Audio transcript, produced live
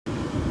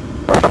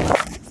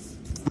Alright.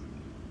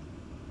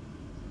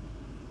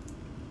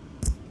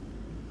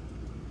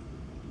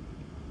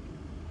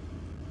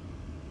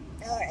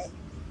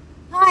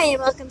 Hi, and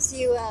welcome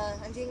to,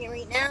 I'm doing it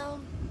right now,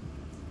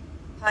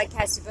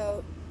 podcast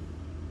about,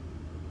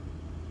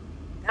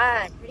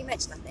 pretty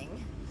much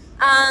nothing.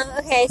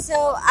 Okay,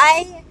 so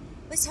I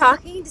was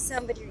talking to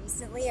somebody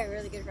recently, a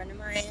really good friend of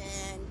mine,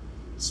 and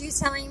she was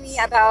telling me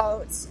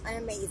about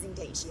an amazing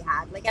day she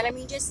had. Like, and I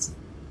mean, just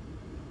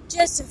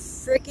a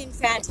freaking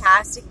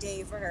fantastic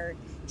day for her.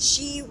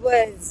 She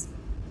was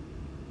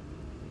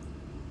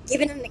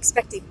given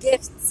unexpected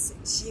gifts.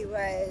 She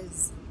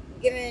was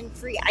given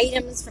free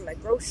items from a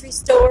grocery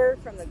store,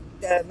 from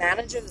the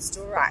manager of the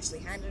store actually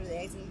handed her the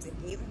items and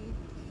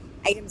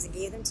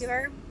gave them to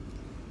her.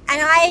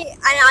 And I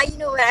you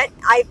know what,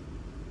 I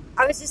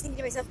was just thinking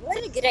to myself,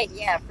 what a good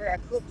idea for a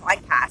cool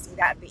podcast would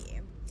that be?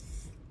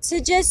 To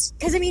just,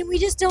 because I mean, we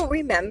just don't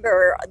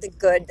remember the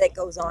good that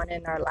goes on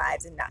in our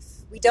lives enough.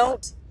 We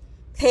don't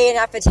pay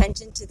enough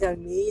attention to the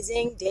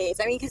amazing days.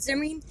 I mean, because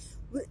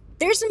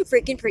there's some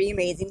freaking pretty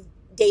amazing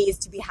days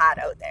to be had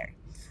out there.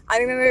 I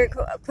remember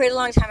quite a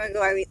long time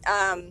ago,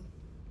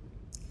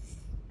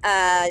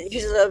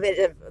 here's a little bit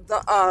of,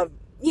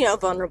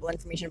 vulnerable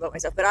information about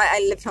myself, but I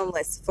lived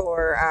homeless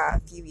for a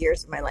few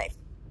years of my life.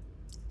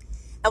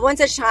 At one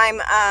such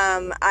time,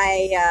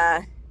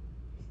 I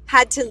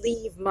had to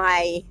leave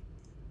my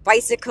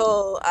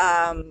bicycle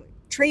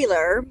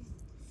trailer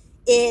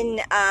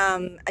in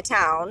a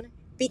town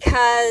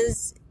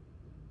because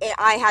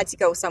I had to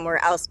go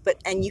somewhere else,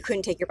 and you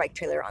couldn't take your bike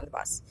trailer on the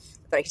bus,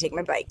 but I could take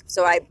my bike.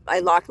 So I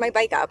locked my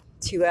bike up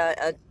to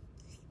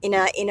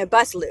in a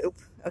bus loop.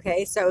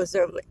 Okay, so it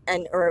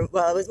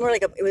was more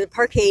like it was a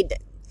park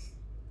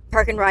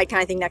and ride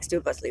kind of thing next to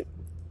a bus loop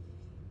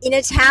in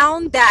a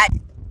town that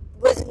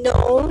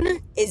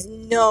is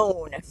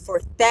known for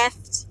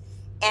theft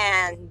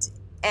and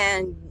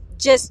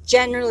just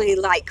generally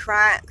like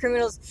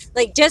criminals.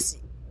 Like, just,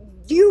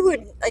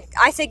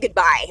 I said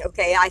goodbye.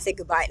 Okay, I said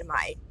goodbye to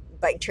my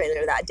bike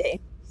trailer that day.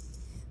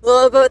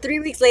 Well, about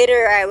 3 weeks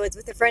later, I was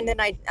with a friend, and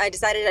I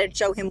decided I'd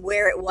show him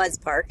where it was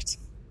parked,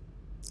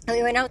 and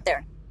we went out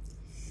there,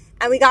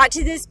 and we got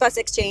to this bus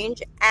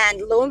exchange,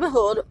 and lo and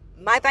behold,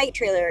 my bike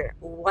trailer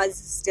was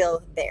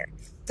still there.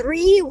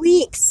 3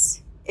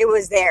 weeks it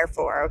was there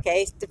for,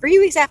 okay? 3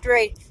 weeks after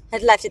I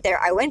had left it there,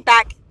 I went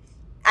back,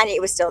 and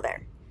it was still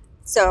there.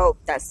 So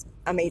that's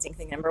amazing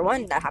thing number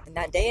one that happened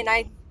that day, and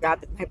I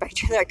grabbed my bike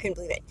trailer. I couldn't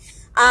believe it.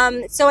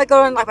 So I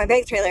go and unlock my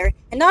bike trailer,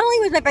 and not only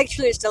was my bike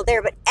trailer still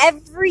there, but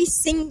every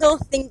single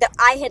thing that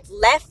I had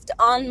left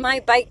on my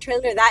bike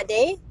trailer that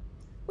day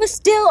was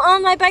still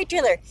on my bike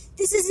trailer.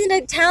 This is in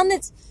a town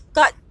it's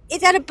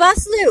at a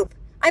bus loop.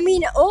 I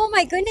mean, oh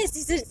my goodness,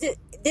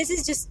 this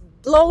is just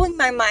blowing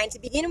my mind to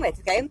begin with,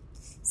 okay?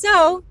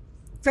 So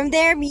from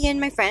there, me and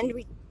my friend,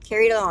 we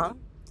carried along,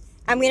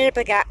 and we ended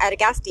up at a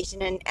gas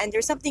station, and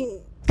there's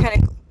something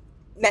kind of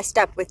messed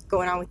up with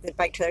going on with the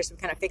bike trailer, so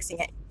we're kind of fixing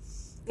it.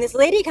 And this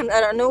lady comes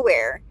out of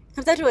nowhere,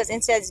 comes up to us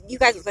and says, "You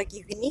guys look like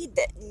you could need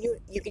that.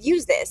 You could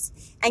use this,"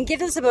 and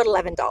gives us about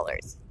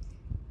 $11.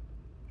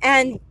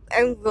 And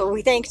well,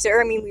 we thanked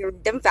her. I mean, we were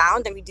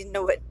dumbfounded, and we didn't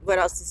know what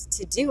else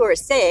to do or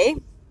say.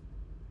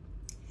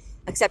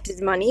 Accepted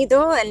the money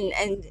though,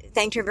 and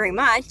thanked her very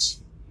much.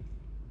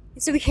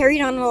 And so we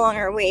carried on along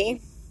our way,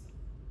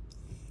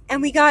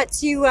 and we got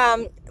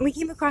to we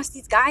came across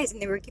these guys, and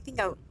they were giving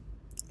out.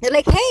 They're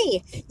like,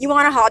 "Hey, you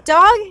want a hot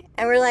dog?"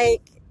 And we're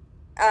like,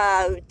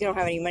 "We don't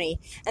have any money."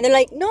 And they're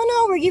like, No,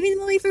 we're giving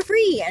them away for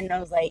free." And I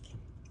was like,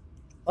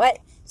 "What?"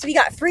 So we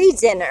got free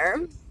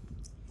dinner.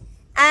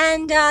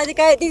 And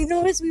they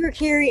noticed we were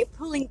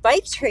pulling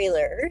bike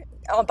trailer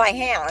by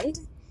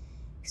hand,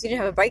 because we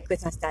didn't have a bike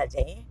with us that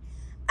day.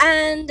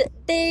 And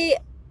they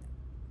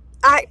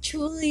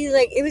actually,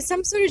 it was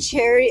some sort of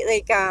charity,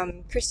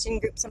 Christian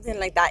group, something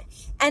like that.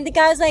 And the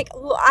guy's like,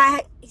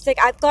 he's like,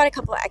 "I've got a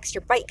couple of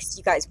extra bikes. Do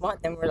you guys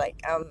want them?" We're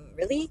like,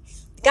 really?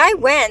 The guy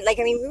went,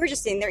 we were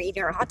just sitting there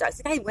eating our hot dogs.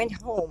 The guy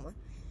went home,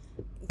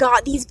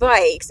 got these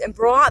bikes, and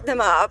brought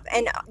them up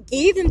and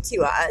gave them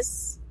to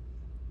us.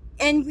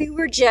 And we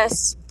were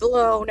just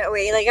blown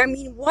away.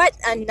 What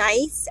a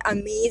nice,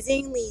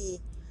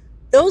 amazingly,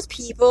 those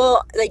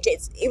people,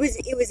 it was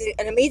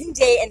an amazing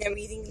day, and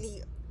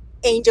amazingly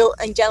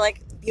angelic,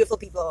 beautiful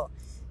people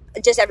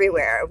just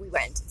everywhere we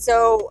went.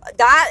 So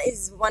that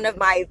is one of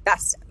my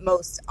best,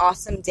 most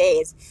awesome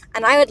days.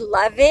 And I would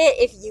love it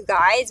if you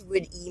guys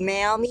would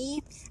email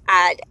me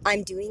at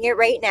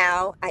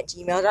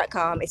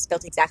imdoingitRightNow@gmail.com. It's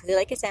spelled exactly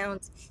like it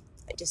sounds,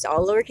 just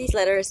all lowercase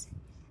letters.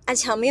 And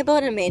tell me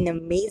about an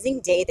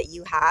amazing day that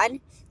you had,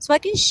 so I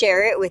can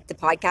share it with the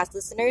podcast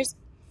listeners,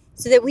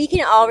 so that we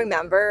can all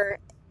remember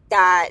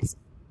that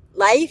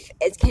life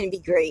can be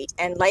great,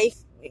 and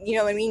life,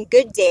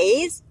 good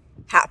days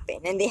happen,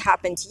 and they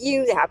happen to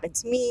you, they happen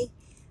to me,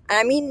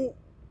 and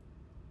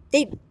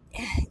they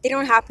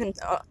don't happen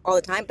all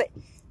the time, but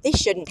they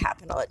shouldn't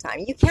happen all the time.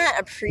 You can't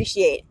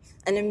appreciate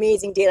an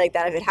amazing day like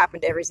that if it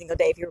happened every single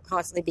day, if you were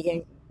constantly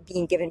being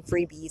given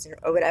freebies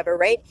or whatever,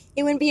 right?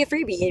 It wouldn't be a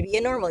freebie, it'd be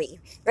a normally,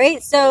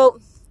 right? So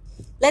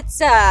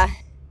let's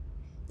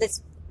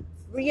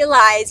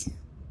realize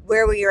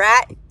where we are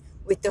at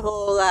with the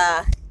whole,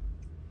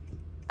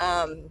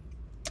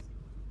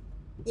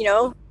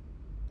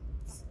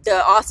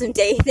 the awesome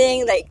day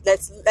thing. Like,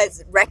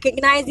 let's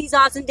recognize these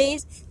awesome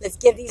days. Let's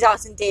give these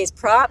awesome days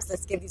props.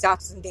 Let's give these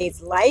awesome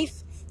days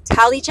life.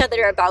 Tell each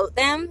other about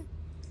them.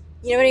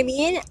 You know what I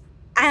mean?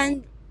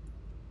 And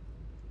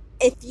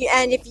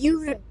if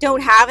you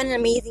don't have an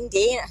amazing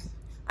day,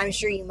 I'm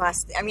sure you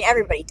must. I mean,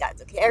 everybody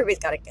does. Okay, everybody's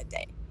got a good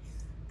day.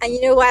 And you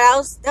know what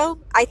else, though?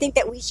 I think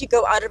that we should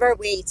go out of our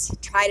way to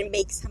try to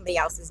make somebody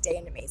else's day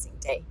an amazing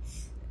day.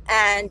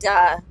 And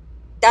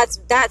that's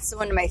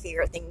one of my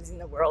favorite things in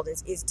the world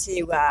is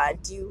to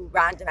do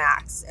random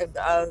acts of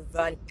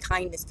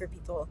kindness for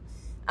people.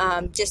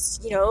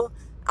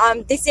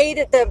 They say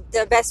that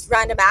the best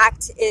random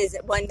act is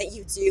one that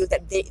you do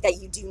that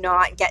you do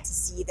not get to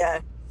see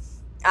the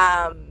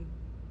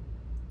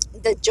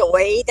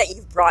joy that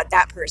you've brought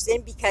that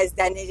person, because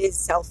then it is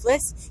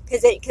selfless.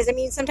 Because I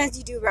mean, sometimes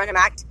you do a random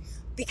act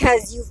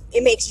because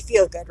it makes you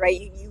feel good, right?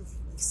 You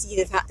see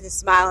the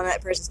smile on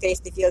that person's face,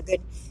 they feel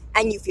good,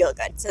 and you feel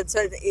good. So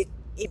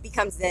it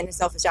becomes then a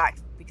selfish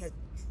act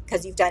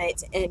because you've done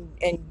it and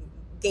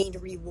gained a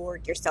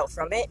reward yourself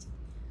from it.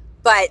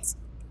 But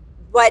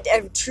what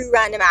a true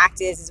random act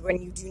is when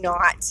you do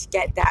not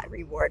get that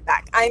reward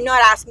back. I'm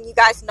not asking you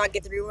guys to not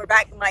get the reward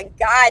back. My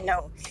God,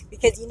 no.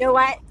 Because you know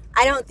what?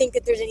 I don't think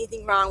that there's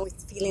anything wrong with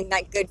feeling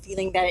that good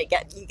feeling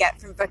that you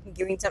get from fucking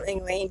giving something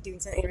away and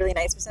doing something really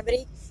nice for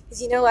somebody. Because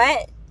you know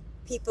what?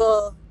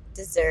 People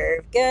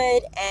deserve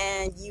good,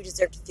 and you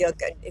deserve to feel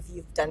good if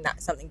you've done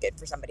something good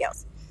for somebody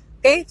else.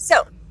 Okay?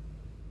 So,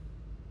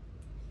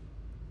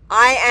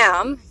 I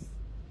am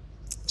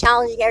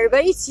challenging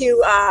everybody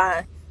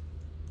to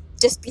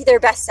just be their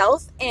best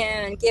self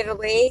and give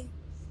away,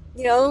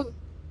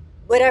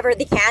 whatever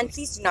they can.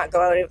 Please do not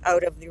go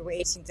out of your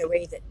way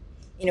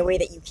in a way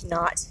that you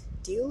cannot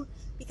do,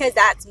 because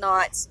that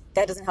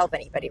doesn't help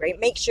anybody, right?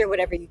 Make sure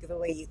whatever you give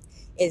away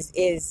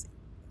is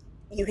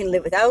you can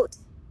live without,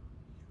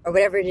 or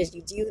whatever it is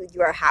you do,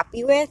 you are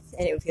happy with,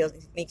 and it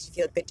makes you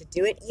feel good to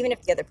do it, even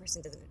if the other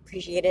person doesn't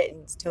appreciate it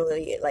and is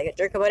totally like a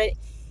jerk about it.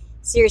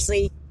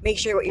 Seriously, make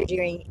sure what you're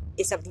doing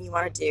is something you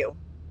want to do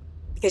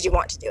because you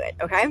want to do it,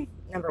 okay?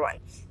 Number one.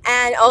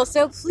 And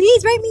also,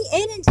 please write me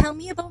in and tell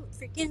me about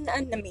freaking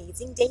an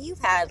amazing day you've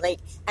had. And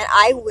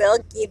I will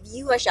give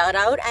you a shout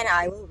out, and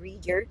I will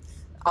read your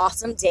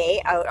awesome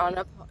day out on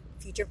a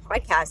future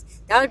podcast.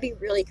 That would be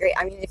really great.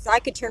 I mean, if I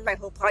could turn my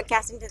whole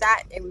podcast into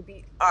that, it would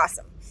be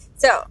awesome.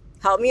 So,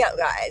 help me out,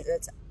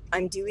 guys.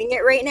 I'm doing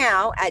it right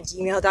now at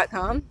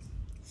gmail.com.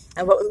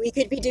 And what we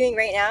could be doing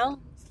right now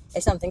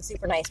is something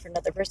super nice for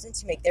another person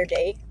to make their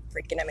day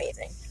freaking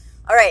amazing.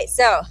 All right,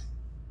 so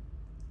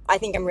I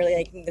think I'm really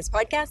liking this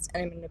podcast,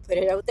 and I'm going to put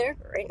it out there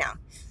right now.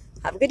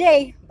 Have a good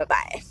day.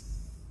 Bye-bye.